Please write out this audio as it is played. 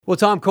Well,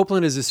 Tom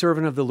Copeland is a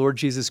servant of the Lord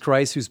Jesus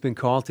Christ who's been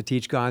called to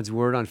teach God's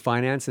Word on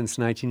finance since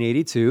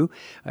 1982.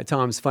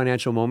 Tom's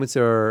Financial Moments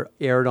are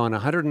aired on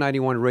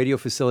 191 radio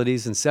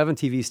facilities and 7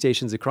 TV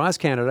stations across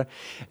Canada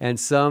and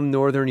some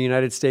northern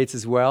United States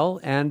as well,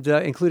 and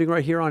including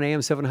right here on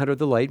AM 700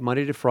 The Light,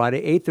 Monday to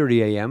Friday,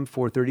 8:30 a.m.,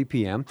 4:30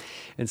 p.m.,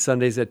 and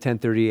Sundays at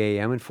 10:30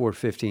 a.m. and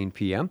 4:15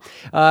 p.m.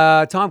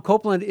 Tom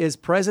Copeland is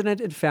president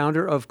and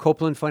founder of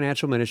Copeland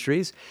Financial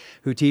Ministries,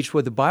 who teach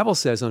what the Bible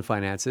says on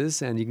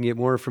finances, and you can get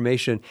more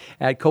information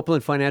at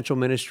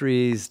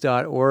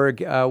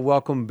CopelandFinancialMinistries.org.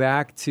 Welcome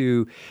back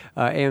to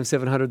AM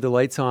 700 The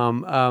Light,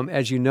 Tom.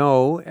 As you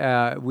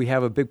know, we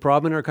have a big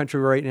problem in our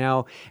country right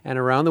now and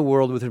around the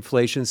world with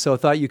inflation, so I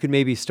thought you could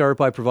maybe start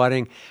by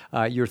providing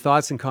your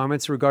thoughts and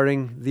comments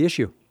regarding the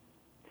issue.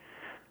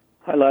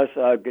 Hi, Les.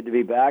 Good to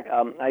be back.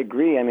 I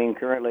agree. I mean,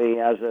 currently,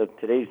 as of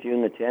today's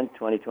June the 10th,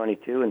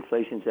 2022,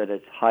 inflation's at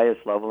its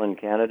highest level in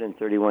Canada in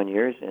 31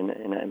 years and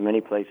in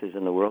many places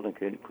in the world,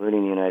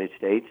 including the United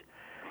States.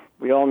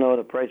 We all know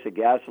the price of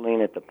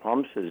gasoline at the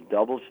pumps has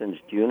doubled since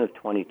June of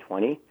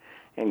 2020,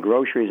 and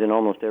groceries and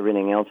almost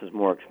everything else is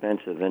more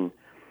expensive. And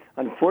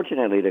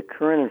unfortunately, the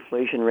current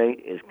inflation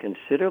rate is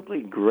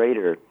considerably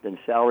greater than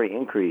salary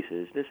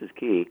increases. This is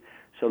key.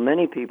 So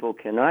many people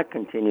cannot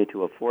continue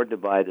to afford to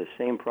buy the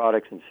same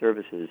products and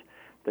services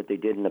that they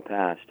did in the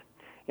past.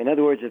 In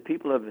other words, if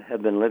people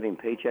have been living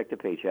paycheck to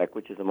paycheck,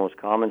 which is the most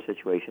common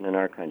situation in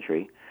our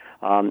country,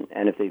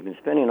 and if they've been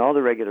spending all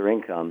the regular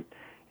income,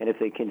 and if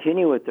they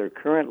continue with their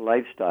current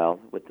lifestyle,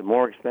 with the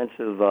more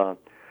expensive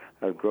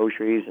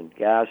groceries and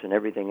gas and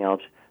everything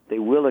else, they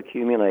will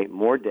accumulate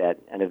more debt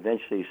and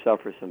eventually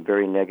suffer some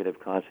very negative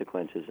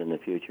consequences in the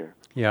future.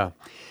 Yeah.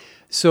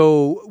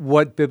 So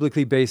what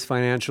biblically based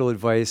financial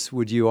advice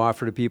would you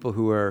offer to people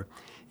who are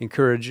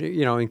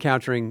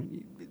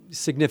encountering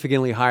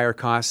significantly higher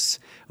costs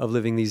of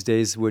living these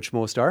days, which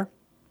most are?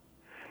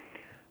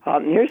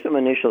 Here's some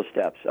initial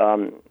steps.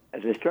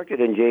 As instructed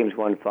in James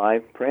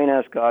 1:5, pray and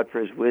ask God for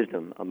his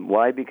wisdom.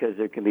 Why? Because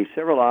there can be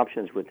several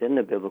options within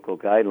the biblical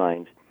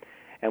guidelines,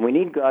 and we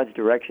need God's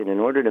direction in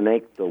order to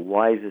make the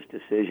wisest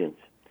decisions.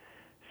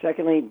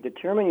 Secondly,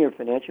 determine your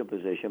financial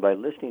position by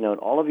listing out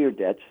all of your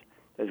debts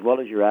as well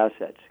as your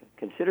assets.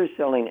 Consider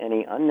selling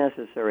any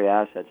unnecessary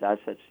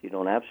assets you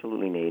don't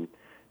absolutely need.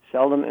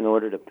 Sell them in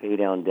order to pay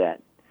down debt.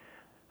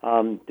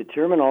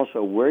 Determine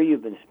also where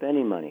you've been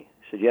spending money.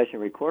 Suggestion,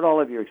 record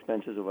all of your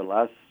expenses over the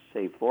last,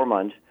 say, 4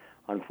 months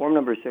on form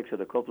number 6 of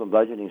the Copeland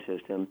budgeting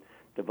system.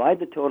 Divide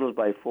the totals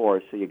by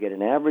 4 so you get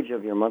an average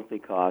of your monthly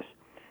costs,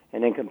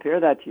 and then compare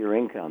that to your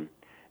income.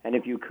 And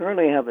if you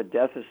currently have a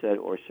deficit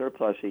or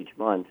surplus each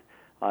month,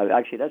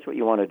 actually that's what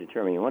you want to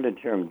determine. You want to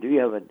determine, do you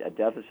have a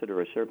deficit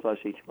or a surplus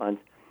each month?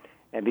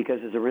 And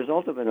because as a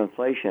result of an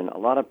inflation, a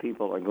lot of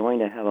people are going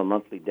to have a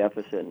monthly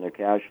deficit in their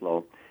cash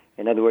flow.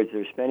 In other words,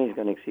 their spending is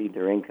going to exceed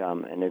their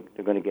income, and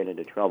they're going to get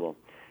into trouble.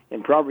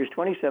 In Proverbs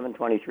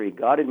 27:23,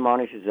 God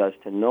admonishes us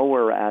to know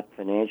where we're at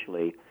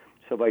financially.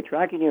 So by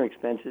tracking your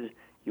expenses,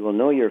 you will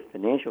know your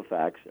financial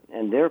facts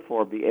and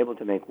therefore be able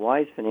to make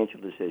wise financial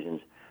decisions.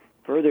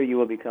 Further, you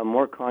will become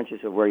more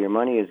conscious of where your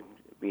money is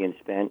being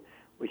spent,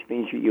 which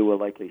means you will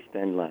likely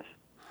spend less.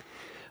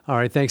 All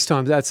right, thanks,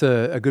 Tom. That's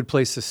a good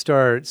place to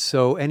start.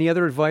 So any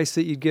other advice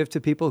that you'd give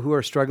to people who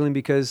are struggling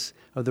because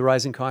of the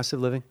rising cost of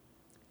living?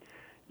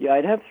 Yeah,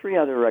 I'd have 3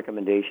 other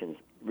recommendations.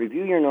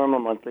 Review your normal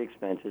monthly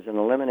expenses and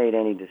eliminate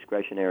any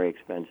discretionary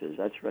expenses.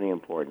 That's really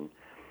important.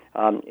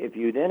 If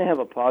you then have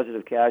a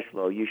positive cash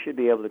flow, you should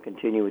be able to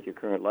continue with your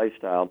current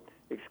lifestyle,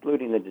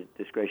 excluding the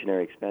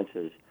discretionary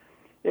expenses.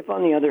 If,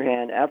 on the other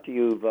hand, after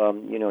you're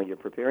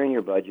preparing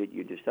your budget,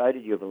 you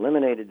decided you've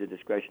eliminated the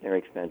discretionary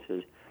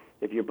expenses,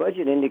 if your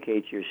budget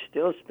indicates you're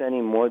still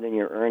spending more than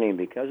you're earning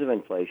because of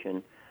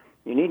inflation,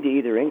 you need to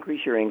either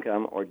increase your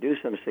income or do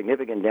some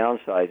significant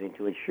downsizing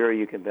to ensure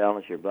you can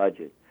balance your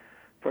budget.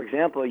 For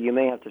example, you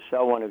may have to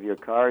sell one of your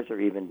cars or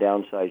even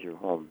downsize your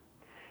home.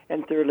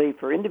 And thirdly,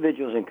 for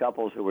individuals and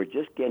couples who are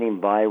just getting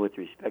by with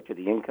respect to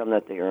the income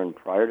that they earned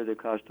prior to the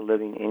cost of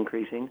living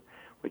increasing,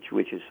 which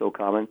is so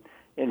common,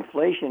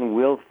 inflation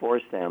will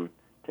force them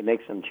to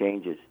make some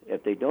changes.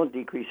 If they don't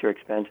decrease their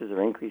expenses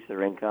or increase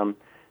their income,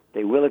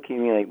 they will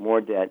accumulate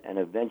more debt and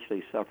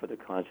eventually suffer the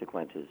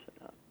consequences.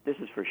 This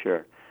is for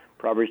sure.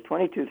 Proverbs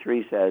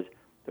 22:3 says,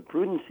 "The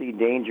prudent see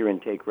danger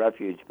and take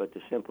refuge, but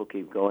the simple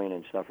keep going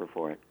and suffer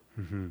for it."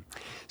 Mm-hmm.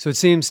 So it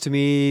seems to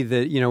me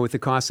that, with the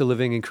cost of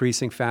living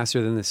increasing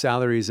faster than the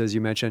salaries, as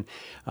you mentioned,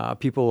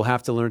 people will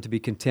have to learn to be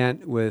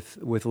content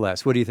with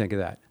less. What do you think of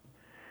that?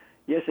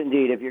 Yes,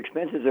 indeed. If your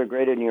expenses are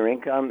greater than your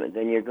income,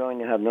 then you're going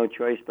to have no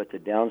choice but to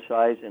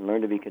downsize and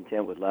learn to be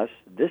content with less.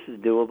 This is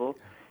doable.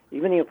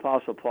 Even the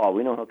Apostle Paul,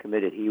 we know how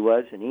committed he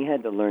was, and he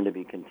had to learn to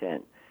be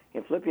content.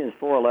 In Philippians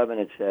 4:11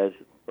 it says,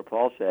 or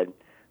Paul said,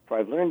 "For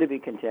I've learned to be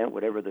content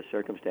whatever the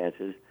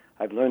circumstances.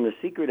 I've learned the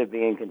secret of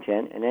being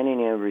content in any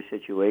and every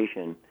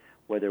situation,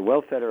 whether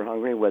well-fed or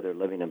hungry, whether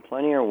living in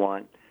plenty or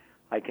want.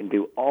 I can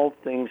do all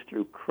things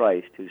through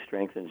Christ who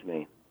strengthens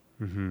me."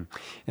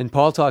 And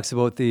Paul talks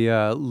about the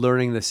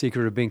learning the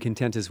secret of being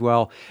content as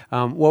well.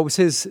 What was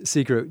his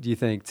secret, do you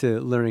think, to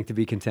learning to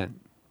be content?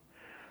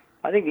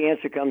 I think the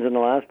answer comes in the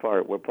last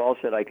part, where Paul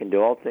said, I can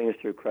do all things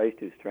through Christ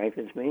who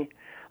strengthens me.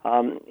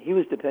 He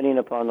was depending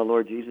upon the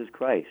Lord Jesus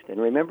Christ.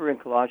 And remember in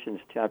Colossians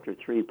chapter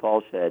 3,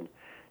 Paul said,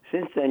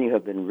 since then you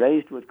have been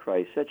raised with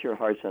Christ. Set your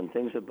hearts on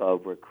things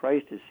above, where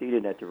Christ is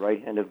seated at the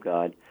right hand of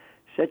God.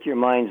 Set your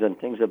minds on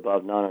things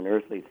above, not on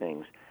earthly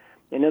things.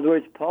 In other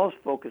words, Paul's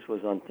focus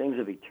was on things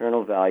of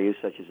eternal value,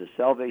 such as the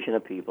salvation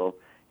of people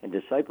and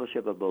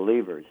discipleship of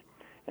believers.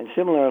 And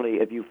similarly,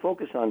 if you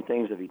focus on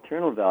things of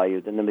eternal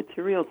value, then the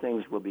material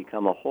things will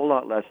become a whole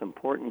lot less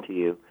important to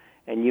you,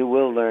 and you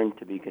will learn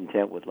to be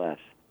content with less.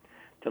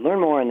 To learn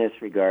more in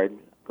this regard,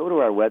 go to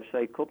our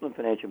website,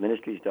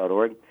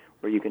 CopelandFinancialMinistries.org,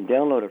 where you can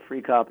download a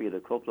free copy of the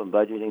Copeland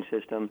Budgeting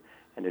System,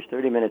 and there's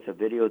 30 minutes of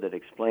video that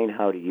explain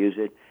how to use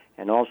it.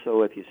 And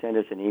also, if you send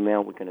us an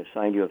email, we can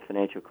assign you a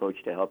financial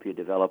coach to help you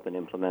develop and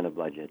implement a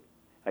budget.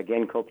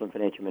 Again,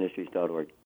 CopelandFinancialMinistries.org.